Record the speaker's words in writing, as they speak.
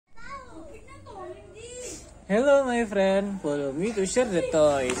Hello my friend, follow me to share the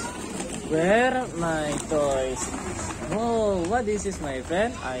toys. Where are my toys? Oh, what this is my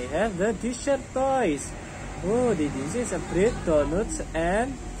friend? I have the t-shirt toys. Oh, this is a bread, donuts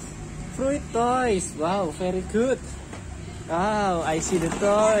and fruit toys. Wow, very good. Wow, I see the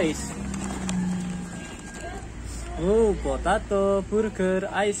toys. Oh, potato,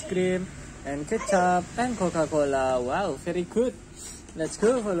 burger, ice cream, and ketchup, and Coca-Cola. Wow, very good. Let's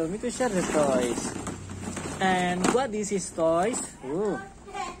go, follow me to share the toys. And what this is toys? Oh,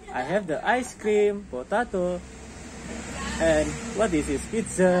 I have the ice cream, potato, and what this is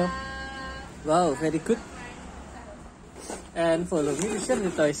pizza. Wow, very good. And follow me to share the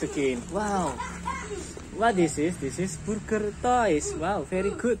toys again. Wow, what this is? This is burger toys. Wow,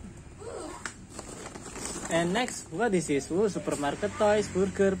 very good. And next, what this is? Oh, supermarket toys,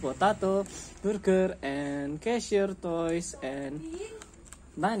 burger, potato, burger, and cashier toys, and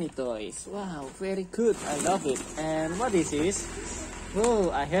money toys. Wow, very good. I love it. And what this is? Oh,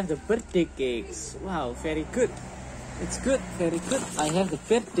 I have the birthday cakes. Wow, very good. It's good, very good. I have the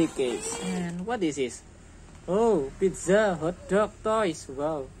birthday cakes. And what this is? Oh, pizza, hot dog toys.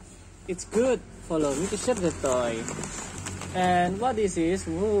 Wow, it's good. Follow me to share the toy. And what this is?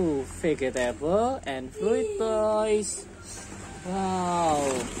 Oh, vegetable and fruit toys. Wow,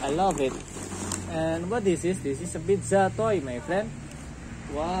 I love it. And what this is? This is a pizza toy, my friend.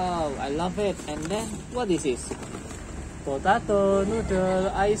 Wow, I love it. And then what this is? Potato, noodle,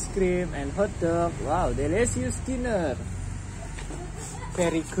 ice cream, and hot dog. Wow, delicious dinner.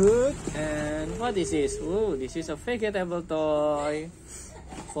 Very good. And what this is? Oh, this is a vegetable toy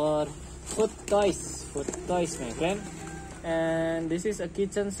for food toys. Food toys, my friend. And this is a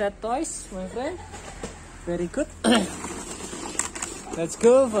kitchen set toys, my friend. Very good. Let's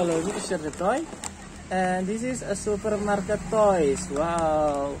go, follow me to share the toy. And this is a supermarket toys.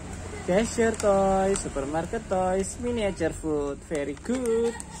 Wow, cashier toys, supermarket toys, miniature food. Very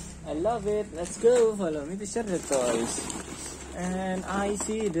good. I love it. Let's go, follow me to share the toys. And I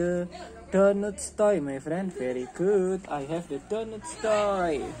see the donuts toy, my friend. Very good. I have the donuts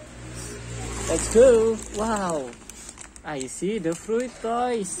toy. Let's go. Wow, I see the fruit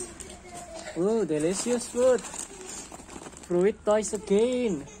toys. Oh, delicious food. Fruit toys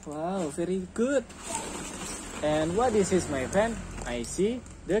again. Wow, very good. And what this is, my friend? I see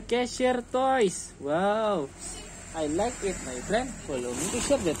the cashier toys. Wow, I like it, my friend. Follow me to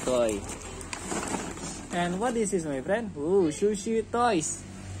share the toy. And what this is, my friend? Oh, sushi toys.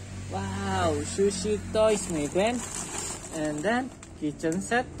 Wow, sushi toys, my friend. And then kitchen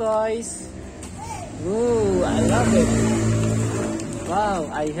set toys. Oh, I love it. Wow,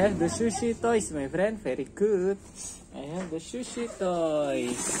 I have the sushi toys, my friend. Very good. I have the sushi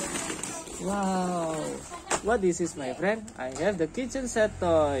toys. Wow. What this is, my friend? I have the kitchen set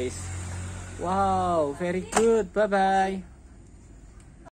toys. Wow, very good. Bye-bye.